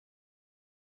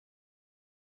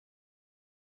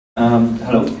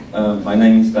Hello, my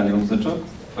name is Muzyczuk.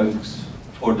 Thanks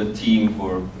for the team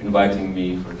for inviting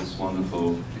me for this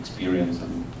wonderful experience,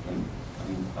 and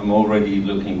I'm already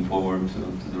looking forward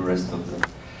to the rest of the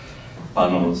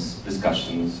panels,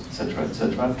 discussions, etc.,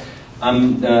 etc.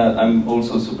 I'm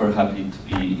also super happy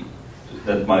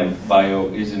that my bio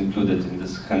is included in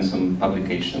this handsome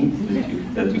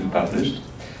publication that you've published,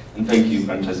 and thank you,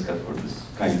 Francesca, for this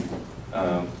kind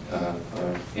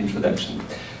introduction.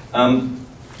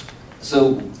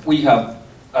 So we have,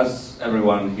 as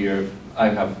everyone here, I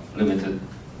have limited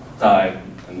time,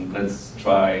 and let's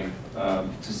try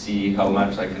to see how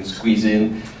much I can squeeze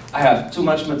in. I have too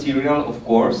much material, of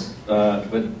course,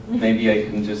 but maybe I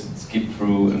can just skip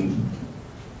through and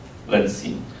let's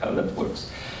see how that works.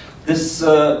 This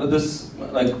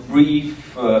like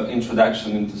brief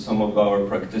introduction into some of our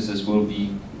practices will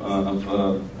be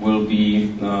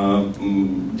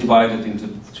divided into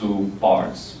two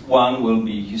parts. One will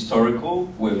be historical,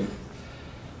 where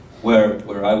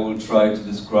I will try to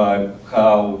describe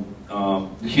how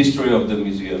the history of the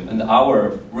museum and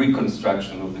our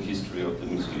reconstruction of the history of the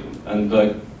museum and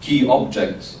key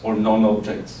objects or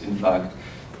non-objects, in fact,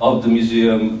 of the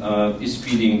museum is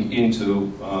feeding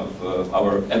into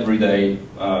our everyday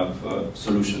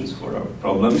solutions for our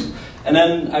problems. And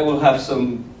then I will have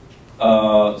some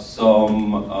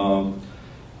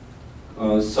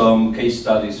case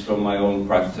studies from my own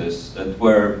practice that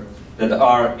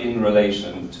are in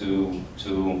relation to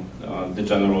the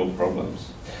general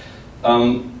problems.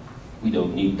 We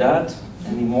don't need that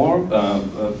anymore.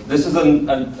 This is an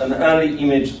early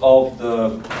image of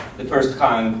the first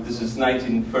hang. This is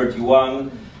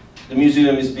 1931. The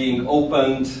museum is being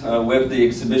opened with the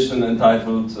exhibition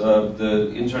entitled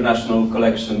The International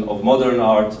Collection of Modern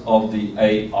Art of the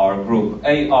AR Group.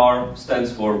 AR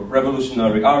stands for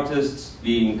Revolutionary Artists,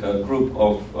 being a group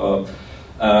of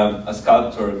a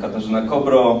sculptor, Katarzyna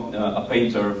Kobro, a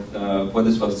painter,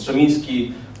 Władysław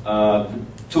Strzemiński,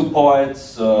 two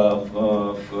poets,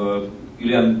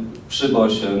 Julian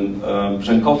Przyboś and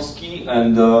Brzękowski,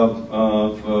 and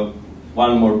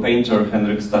one more painter,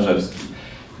 Henryk Starzewski.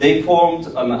 They formed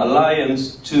an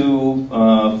alliance to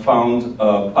found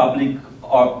a public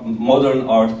modern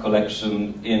art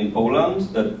collection in Poland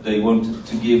that they wanted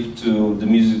to give to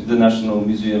the National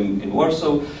Museum in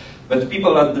Warsaw. But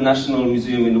people at the National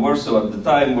Museum in Warsaw at the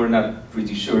time were not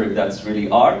pretty sure if that's really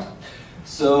art.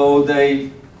 So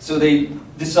they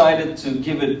decided to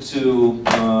give it to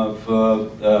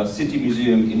the City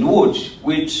Museum in Łódź,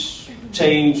 which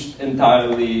changed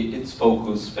entirely its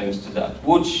focus thanks to that.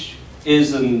 Łódź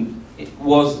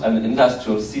was an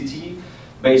industrial city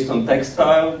based on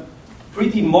textile,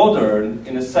 pretty modern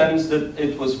in a sense that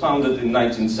it was founded in the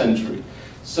 19th century.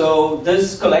 So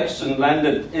this collection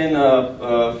landed in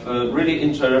a really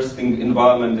interesting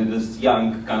environment in this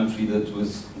young country that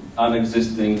was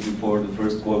unexisting before the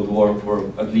First World War for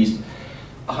at least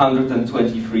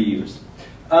 123 years.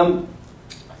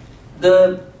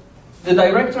 The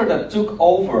director that took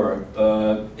over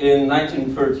in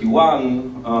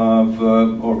 1931,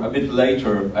 or a bit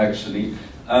later actually,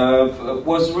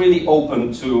 was really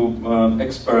open to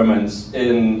experiments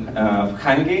in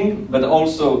hanging, but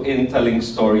also in telling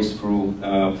stories through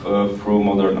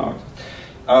modern art.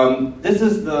 This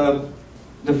is the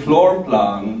floor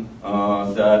plan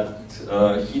that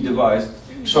he devised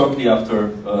shortly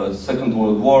after Second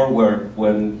World War,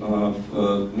 when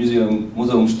Muzeum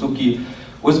Sztuki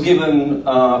was given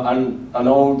an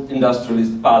old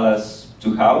industrialist palace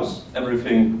to house.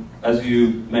 Everything, as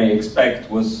you may expect,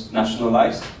 was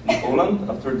nationalized in Poland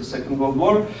after the Second World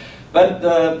War. But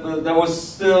there was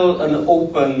still an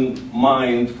open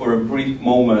mind for a brief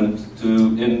moment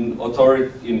in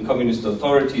communist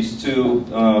authorities to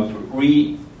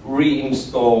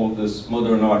reinstall this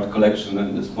modern art collection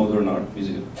and this modern art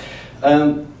museum.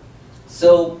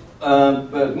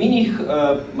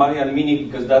 Marian Minich,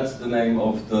 because that's the name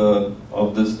of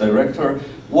this director,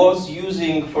 was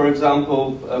using, for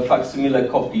example, facsimile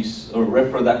copies or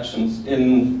reproductions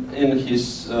in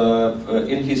his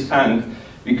hang,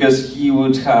 because he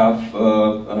would have,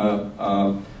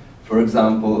 for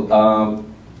example,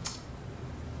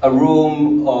 a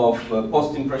room of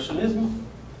post-impressionism.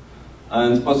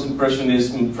 And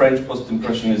post-impressionism, French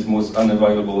post-impressionism was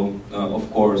unavailable, of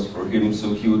course, for him,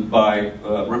 so he would buy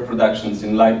reproductions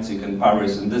in Leipzig and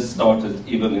Paris, and this started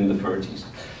even in the 30s.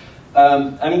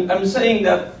 I'm saying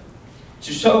that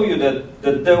to show you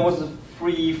that there was a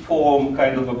free-form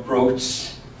kind of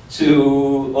approach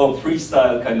or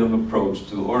freestyle kind of approach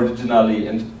to originality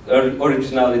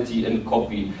and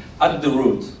copy at the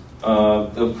root,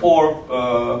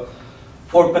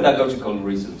 for pedagogical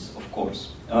reasons, of course.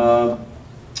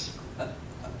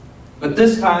 But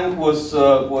this hang was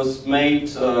made,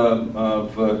 it's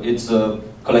a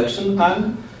collection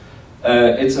hang.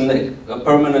 It's a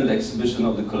permanent exhibition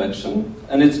of the collection,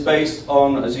 and it's based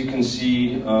on, as you can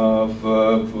see, the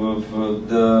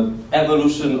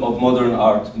evolution of modern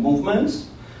art movements.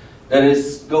 That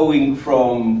is going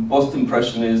from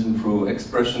post-impressionism through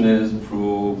expressionism,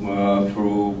 through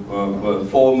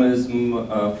formism,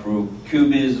 through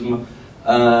cubism,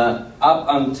 up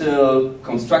until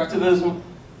constructivism,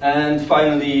 and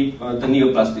finally the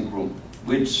Neoplastic room,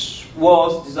 which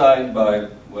was designed by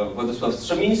Władysław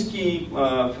Strzemiński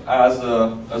as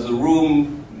a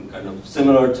room kind of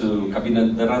similar to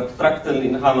Kabinet der Abstrakten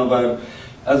in Hanover,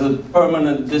 as a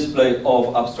permanent display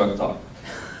of abstract art.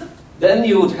 Then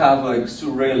you would have like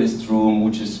surrealist room,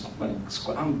 which is like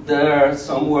squammed there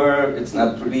somewhere. It's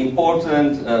not really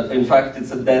important. In fact,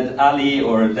 it's a dead alley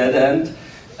or a dead end,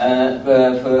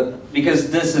 because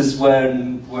this is where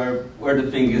the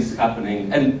thing is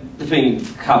happening, and the thing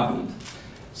happened,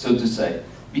 so to say.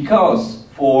 Because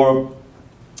for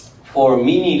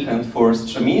Minich and for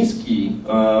Strzemiński,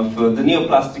 the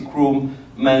Neoplastic room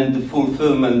meant the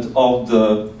fulfillment of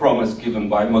the promise given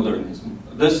by modernism.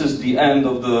 This is the end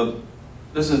of the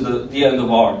end of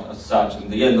art as such,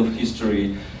 and the end of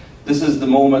history. This is the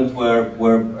moment where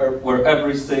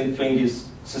everything is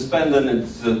suspended.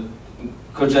 It's a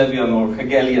Kojèvian or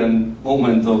Hegelian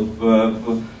moment of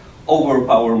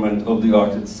overpowerment of the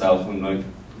art itself, and like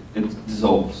it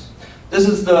dissolves. This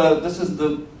is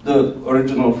the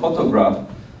original photograph,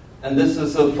 and this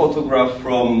is a photograph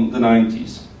from the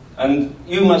 90s. And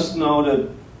you must know that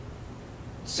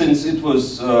since it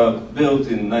was built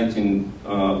in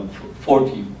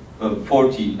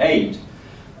 1948,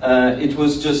 it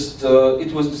was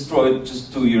destroyed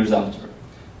just 2 years after,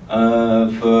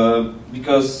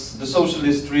 because the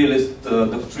socialist realist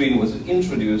doctrine was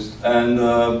introduced, and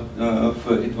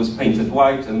it was painted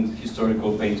white, and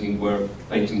historical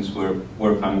paintings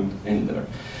were hung in there.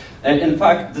 And in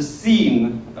fact, the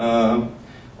scene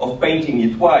of painting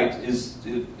it white is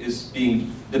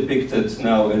being depicted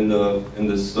now in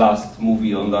this last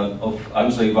movie of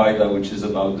Andrzej Wajda, which is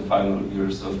about the final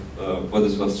years of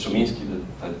Władysław Strzemiński.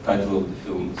 The title of the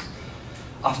film is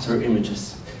After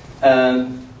Images,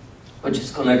 which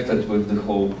is connected with the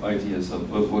whole ideas of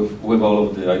with all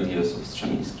of the ideas of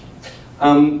Strzemiński.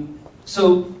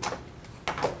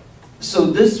 So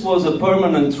this was a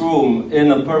permanent room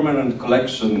in a permanent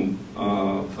collection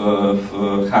of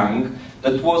hang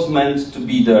that was meant to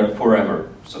be there forever,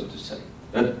 so to say.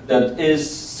 That is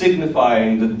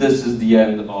signifying that this is the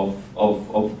end of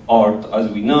art as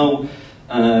we know,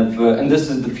 and this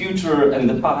is the future and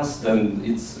the past, and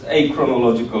it's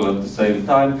achronological at the same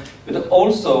time, but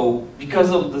also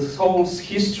because of this whole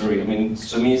history. I mean,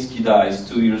 Strzemiński dies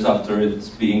 2 years after it's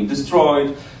being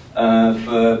destroyed.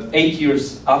 8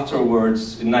 years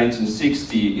afterwards, in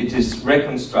 1960, it is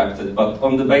reconstructed, but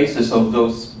on the basis of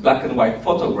those black and white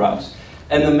photographs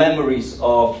and the memories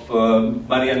of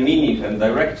Marian Minich, and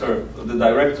the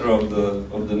director of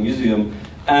the museum,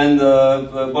 and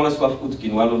Bolesław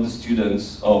Utkin, one of the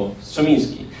students of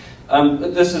Strzemiński.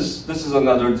 This is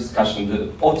another discussion,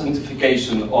 the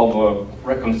authentication of a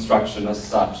reconstruction as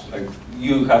such. Like,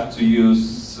 you have to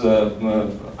use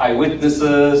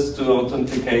eyewitnesses to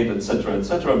authenticate,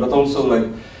 etc., but also like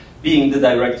being the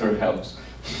director helps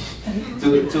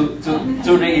to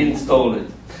reinstall it.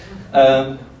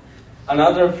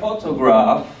 Another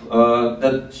photograph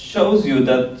that shows you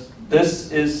that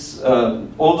this is,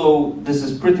 although this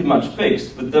is pretty much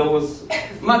fixed, but there was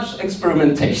much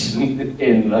experimentation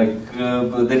in, like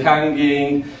the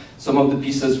hanging. Some of the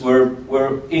pieces were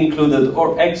included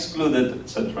or excluded,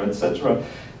 etc.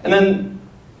 And then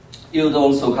you'd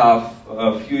also have,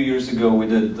 a few years ago, we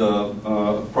did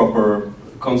proper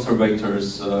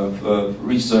conservators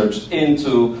research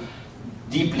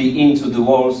deeply into the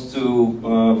walls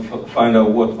to find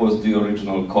out what was the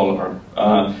original color.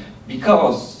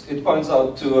 Because it points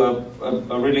out to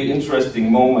a really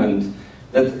interesting moment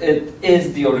that it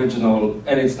is the original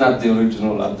and it's not the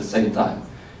original at the same time.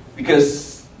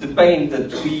 Because the paint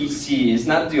that we see is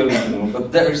not the original,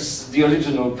 but there's the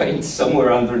original paint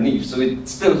somewhere underneath. So it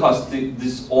still has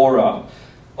this aura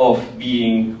of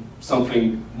being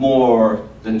something more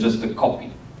than just a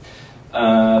copy.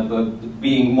 But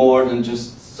being more than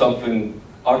just something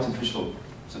artificial,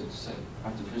 so to say.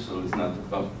 Artificial is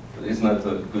not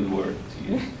a good word to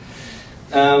use.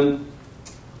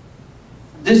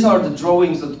 These are the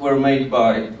drawings that were made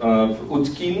by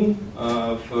Utkin,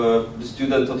 the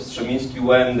student of Strzemiński,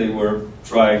 when they were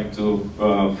trying to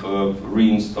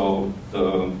reinstall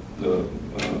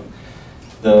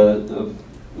the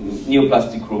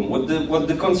neoplastic room. What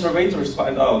the conservators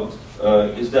find out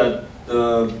is that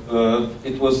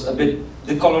it was a bit,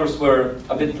 the colors were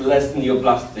a bit less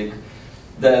neoplastic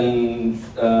than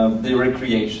the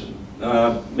recreation.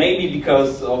 Maybe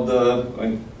because of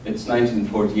it's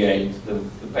 1948, the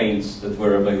paints that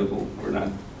were available were not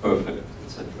perfect,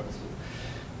 etc. So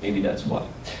maybe that's why.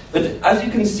 But as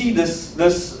you can see, this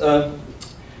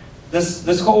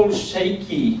whole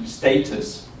shaky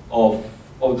status of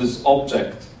this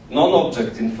object,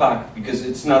 non-object in fact, because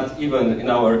it's not even in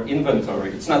our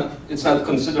inventory. It's not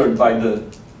considered by the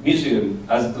museum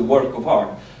as the work of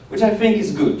art, which I think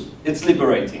is good. It's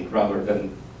liberating rather than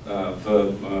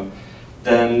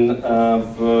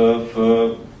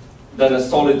a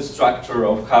solid structure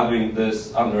of having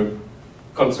this under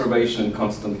conservation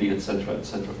constantly, etc.,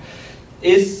 etc.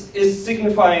 Is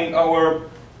signifying our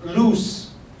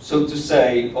loose, so to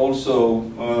say, also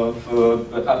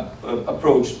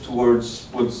approach towards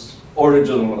what's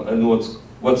original and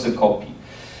what's a copy.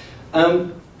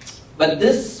 But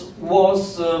this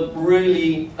was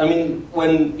really, I mean,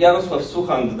 when Jarosław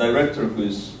Suchan, the director, who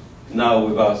is now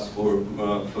with us for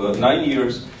 9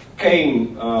 years,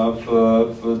 came,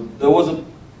 there was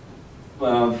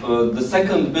the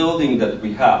second building that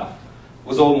we have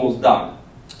was almost done.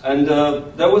 And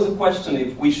there was a question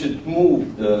if we should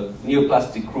move the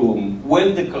neoplastic room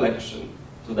with the collection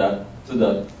to that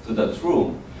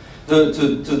room, to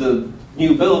the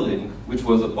new building, which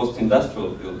was a post-industrial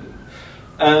building.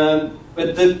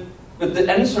 But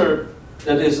the answer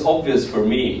that is obvious for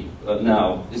me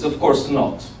now is of course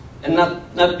not, and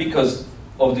not because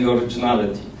of the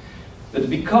originality, but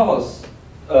because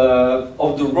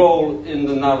of the role in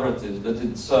the narrative that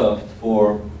it served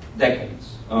for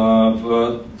decades.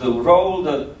 The role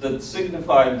that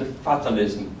signified the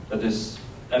fatalism that is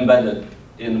embedded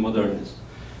in modernism.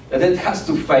 That it has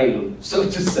to fail, so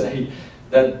to say,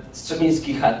 that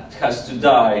Strzemiński has to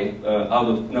die out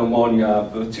of pneumonia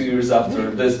 2 years after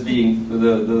this being,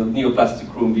 the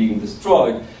neoplastic room being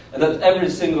destroyed, and that every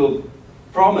single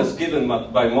promise given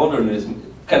by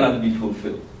modernism cannot be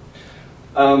fulfilled.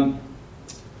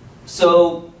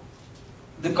 So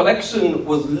the collection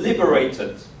was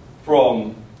liberated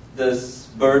from this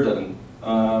burden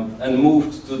and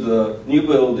moved to the new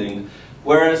building,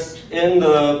 whereas in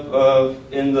the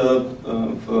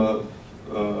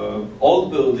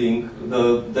old building,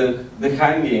 the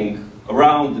hanging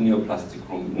around the neoplastic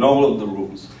room, in all of the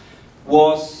rooms,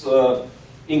 was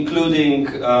including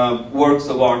works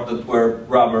of art that were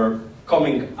rather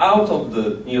coming out of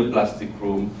the neoplastic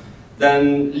room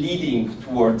than leading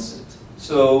towards it.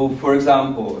 So, for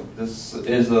example, this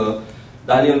is a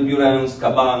Daniel Buren's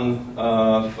Kaban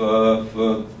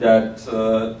that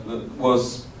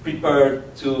was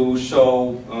prepared to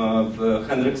show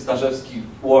Henryk Starzewski's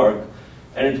work,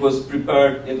 and it was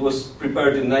prepared in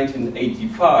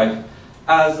 1985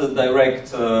 as a direct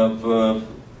 5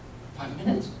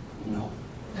 minutes? No.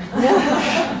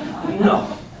 No.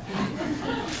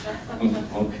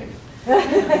 Okay.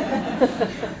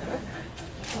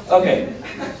 Okay.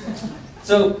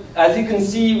 So, as you can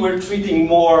see, we're treating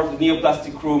more the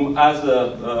neoplastic room as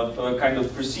a kind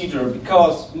of procedure,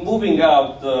 because moving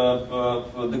out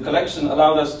the collection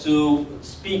allowed us to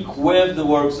speak with the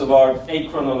works of art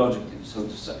achronologically, so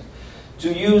to say.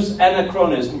 To use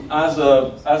anachronism as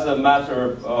a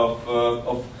matter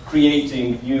of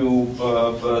creating new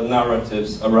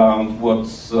narratives around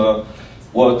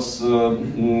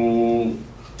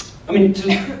I mean,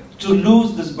 to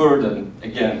lose this burden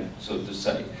again, so to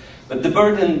say. But the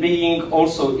burden being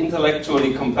also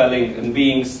intellectually compelling and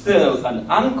being still an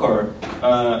anchor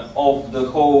of the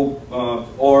whole,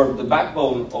 or the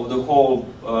backbone of the whole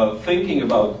thinking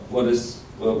about what is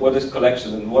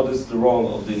collection and what is the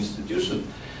role of the institution.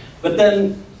 But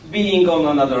then being on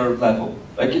another level,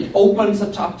 like it opens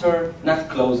a chapter, not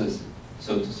closes it,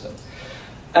 so to say.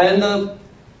 And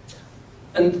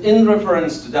in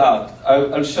reference to that,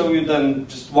 I'll show you then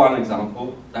just one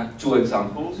example, not two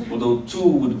examples, although two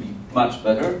would be much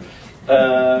better,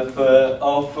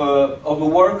 of a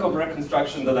work of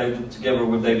reconstruction that I did together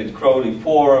with David Crowley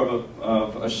for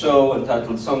a show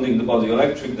entitled Sounding the Body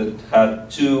Electric, that had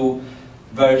two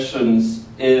versions,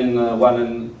 one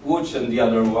in Łódź and the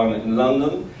other one in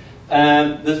London.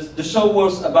 And the show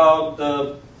was about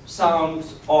the sound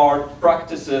art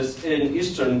practices in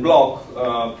Eastern Bloc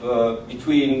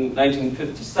between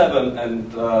 1957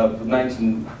 and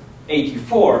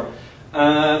 1984.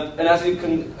 And as you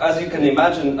can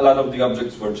imagine, a lot of the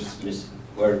objects were just missing,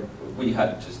 where we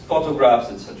had just photographs,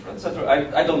 etc., etc.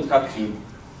 I don't have to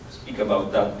speak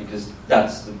about that because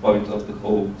that's the point of the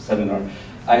whole seminar.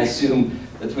 I assume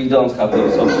that we don't have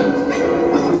those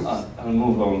objects. I'll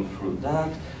move on through that.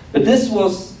 But this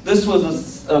was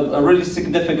a really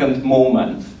significant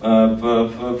moment.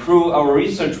 Through our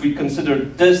research, we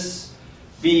considered this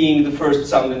being the first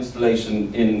sound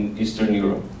installation in Eastern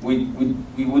Europe. We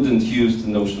wouldn't use the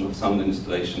notion of sound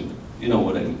installation. You know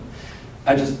what I mean.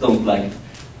 I just don't like it.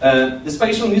 The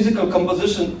spatial musical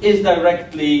composition is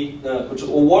directly,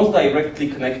 or was directly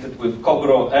connected with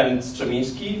Kobro and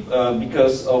Strzemiński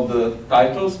because of the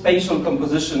titles. Spatial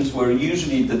compositions were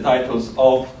usually the titles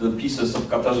of the pieces of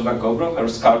Katarzyna Kobro, her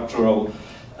sculptural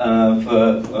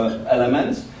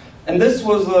elements. And this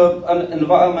was an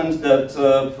environment that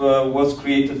was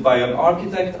created by an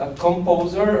architect, a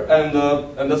composer, and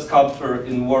a sculptor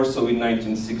in Warsaw in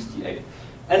 1968.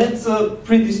 And it's a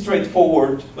pretty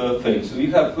straightforward thing. So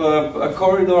you have a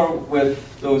corridor with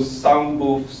those sound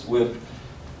booths with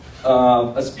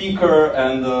a speaker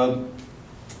and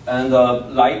a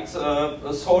light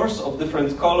source of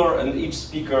different color, and each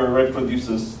speaker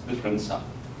reproduces different sound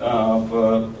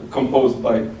composed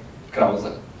by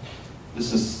Krause.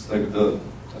 This is like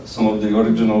some of the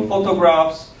original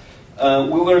photographs.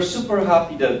 We were super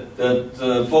happy that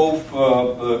both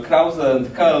Krause and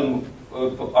Kelm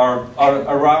are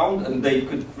around, and they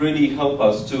could really help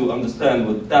us to understand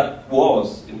what that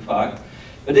was, in fact.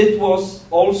 But it was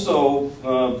also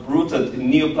rooted in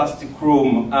neoplastic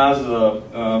room, as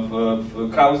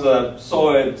Krause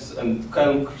saw it and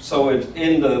Kelm saw it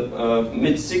in the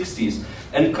mid-60s,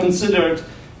 and considered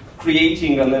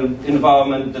creating an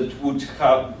environment that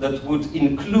would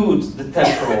include the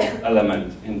temporal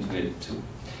element into it too.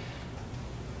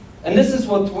 And this is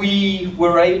what we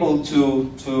were able to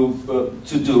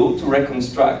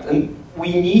reconstruct. And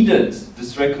we needed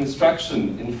this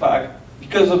reconstruction, in fact,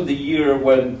 because of the year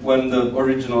when the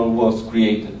original was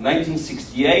created.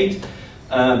 1968,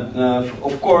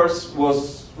 of course,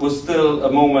 was still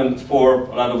a moment for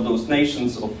a lot of those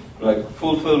nations of like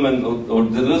fulfillment or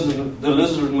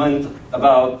delusionment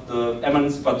about the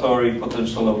emancipatory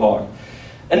potential of art.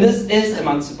 And this is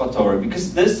emancipatory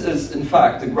because this is, in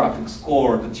fact, a graphic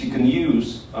score that you can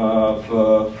use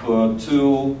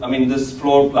this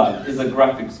floor plan is a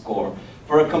graphic score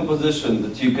for a composition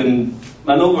that you can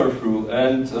maneuver through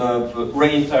and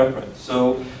reinterpret.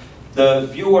 So the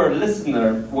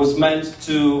viewer-listener was meant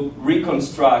to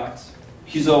reconstruct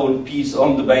his own piece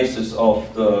on the basis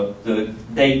of the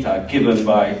data given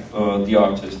by the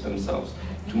artists themselves.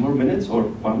 2 more minutes or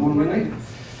 1 more minute?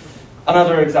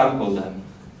 Another example then.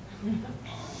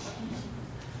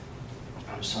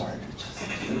 I'm sorry.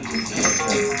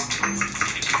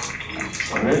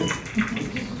 Sorry.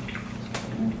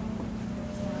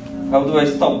 How do I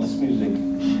stop this music?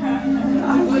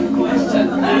 Good question.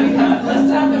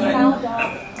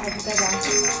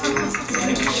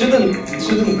 It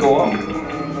shouldn't go on.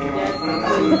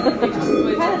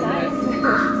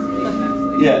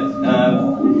 Yeah.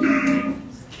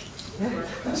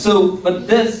 So, but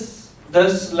this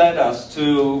led us to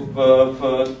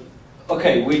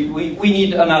okay. We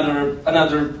need another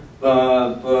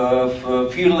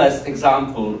fearless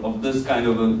example of this kind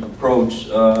of an approach,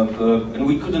 and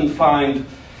we couldn't find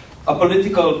a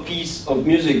political piece of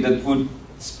music that would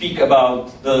speak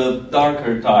about the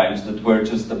darker times that were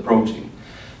just approaching.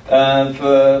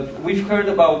 We've heard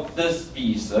about this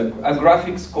piece, a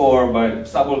graphic score by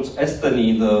Szabolcs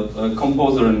Eszteni, the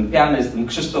composer and pianist, and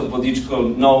Krzysztof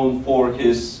Wodiczko, known for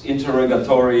his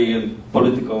interrogatory and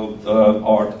political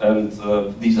art and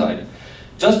design.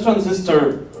 Just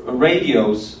Transistor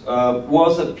Radios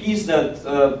was a piece that,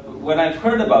 when I've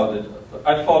heard about it,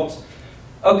 I thought,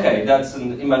 okay, that's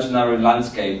an imaginary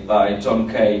landscape by John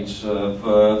Cage,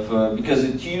 because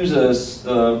it uses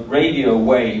the radio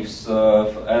waves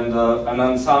and an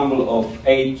ensemble of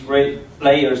 8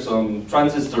 players on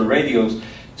transistor radios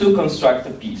to construct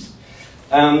a piece.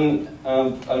 And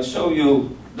I'll show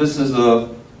you, this is a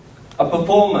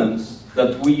performance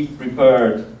that we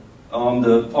prepared on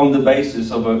the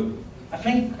basis of a, I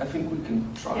think we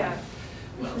can try. Yeah.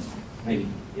 Maybe.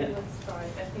 Yeah. Let's try.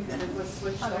 I think that it was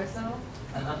switched also.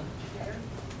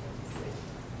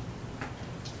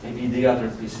 Maybe the other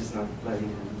piece is not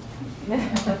playing.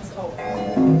 That's all.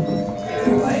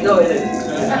 No, it is.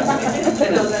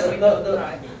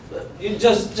 You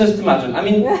just imagine. I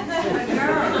mean,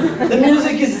 the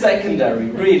music is secondary,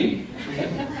 really.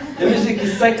 The music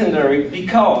is secondary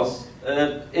because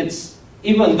it's,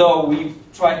 even though we've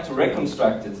tried to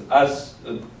reconstruct it as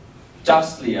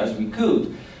justly as we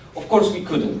could, of course we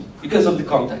couldn't because of the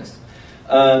context.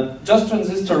 Just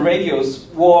Transistor Radios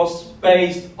was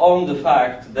based on the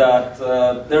fact that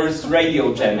there is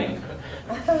radio jamming.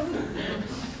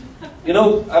 You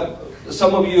know,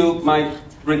 some of you might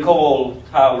recall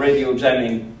how radio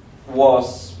jamming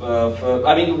was,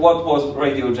 what was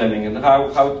radio jamming and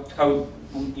how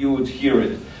you would hear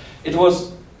it. It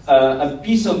was a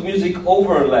piece of music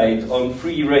overlaid on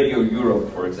Free Radio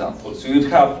Europe, for example. So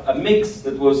you'd have a mix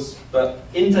that was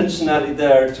intentionally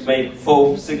there to make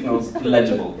both signals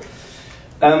legible.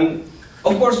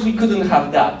 Of course, we couldn't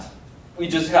have that. We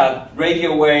just had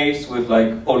radio waves with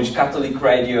like Polish Catholic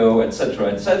radio, etc.,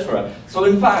 etc. So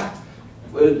in fact,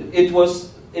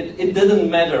 it didn't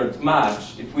matter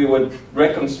much if we would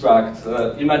reconstruct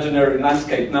Imaginary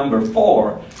Landscape number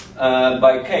 4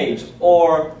 by Cage,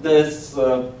 or this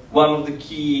one of the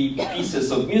key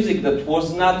pieces of music that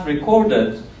was not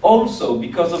recorded, also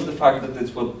because of the fact that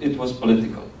it was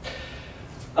political.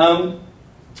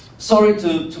 Sorry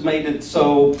to make it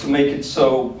so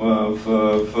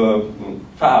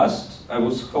fast. I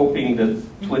was hoping that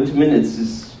 20 minutes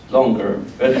is longer,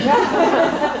 but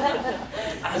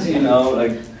as you know,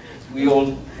 like we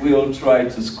all try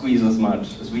to squeeze as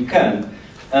much as we can.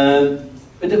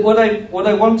 But what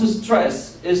I want to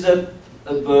stress is that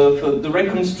for the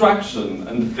reconstruction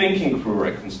and the thinking through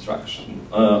reconstruction,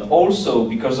 also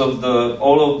because of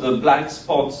all of the blank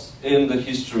spots in the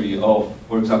history of,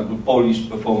 for example, Polish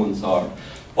performance art,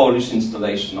 Polish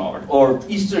installation art, or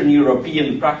Eastern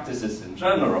European practices in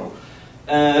general,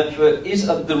 is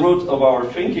at the root of our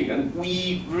thinking, and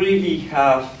we really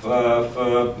have,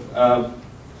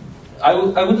 I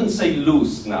wouldn't say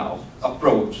loose now,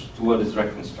 approach to what is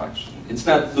reconstruction. It's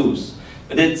not loose,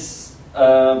 but it's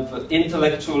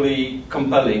intellectually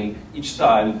compelling each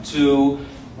time to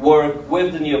work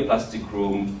with the Neoplastic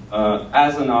room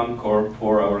as an anchor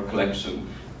for our collection,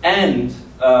 and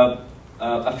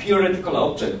a theoretical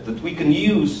object that we can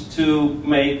use to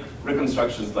make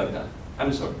reconstructions like that.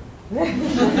 I'm sorry.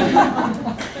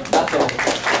 That's all.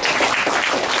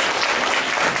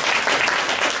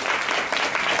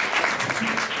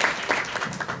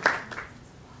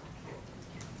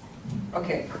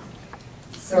 Okay,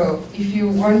 so if you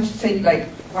want to take like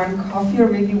one coffee or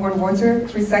maybe one water,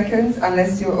 3 seconds,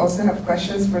 unless you also have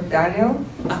questions for Daniel.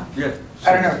 Yeah.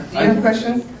 I don't know, do you have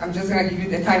questions? I'm just going to give you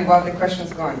the time while the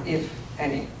questions go on, if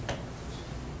any.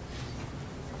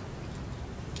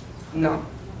 No.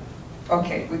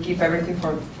 Okay, we keep everything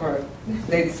for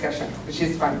the discussion, which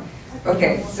is fun.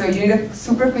 Okay, so you need a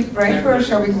super quick break, or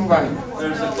shall we move on?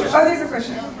 There's a question. Oh, there's a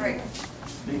question. Great.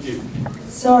 Thank you.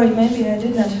 Sorry, maybe I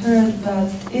did not hear, but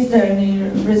is there any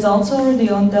results already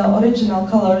on the original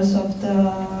colors of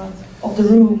the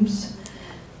rooms?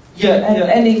 Yeah. And yeah.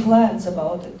 any plans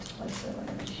about it?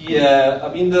 Yeah, I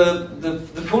mean the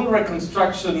full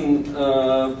reconstruction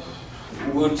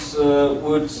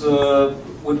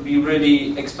would be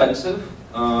really expensive,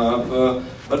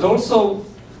 but also,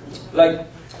 like,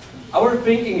 our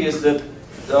thinking is that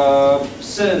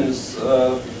since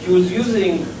he was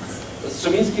using,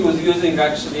 Zieliński was using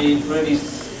actually really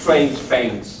strange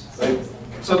paints, like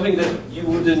something that you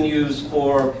wouldn't use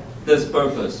for this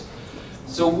purpose.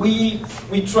 So we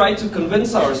try to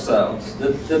convince ourselves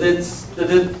that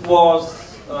it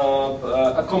was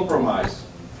a compromise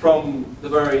from the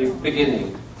very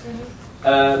beginning,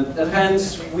 and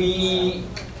hence we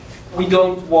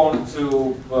don't want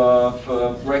to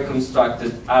reconstruct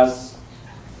it as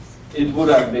it would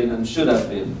have been and should have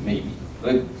been, maybe.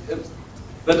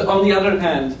 But on the other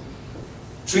hand,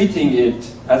 treating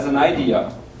it as an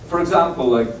idea, for example,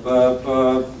 like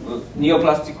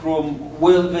Neoplastic Room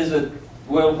will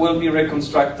be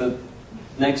reconstructed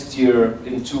next year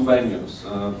in 2 venues,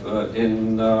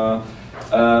 in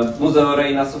Muzeum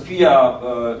Reina Sofia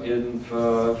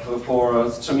for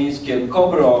Strzemiński and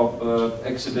Kobro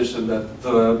exhibition that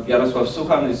Jarosław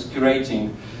Suchan is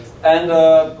curating, and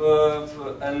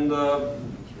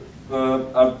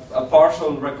a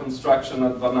partial reconstruction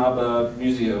at Vanabe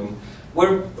Museum.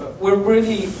 We're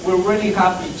really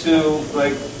happy to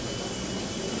like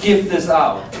give this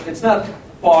out. It's not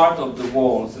part of the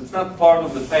walls. It's not part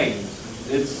of the paint.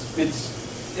 It's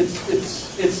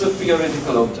a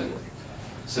theoretical object,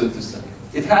 so to say.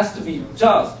 It has to be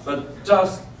just, but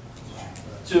just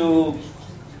to,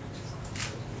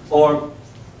 or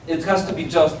it has to be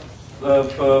just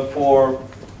for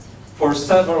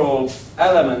several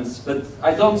elements. But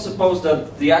I don't suppose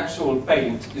that the actual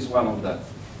paint is one of them.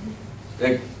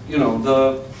 Like, you know,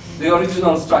 the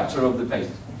original structure of the paint.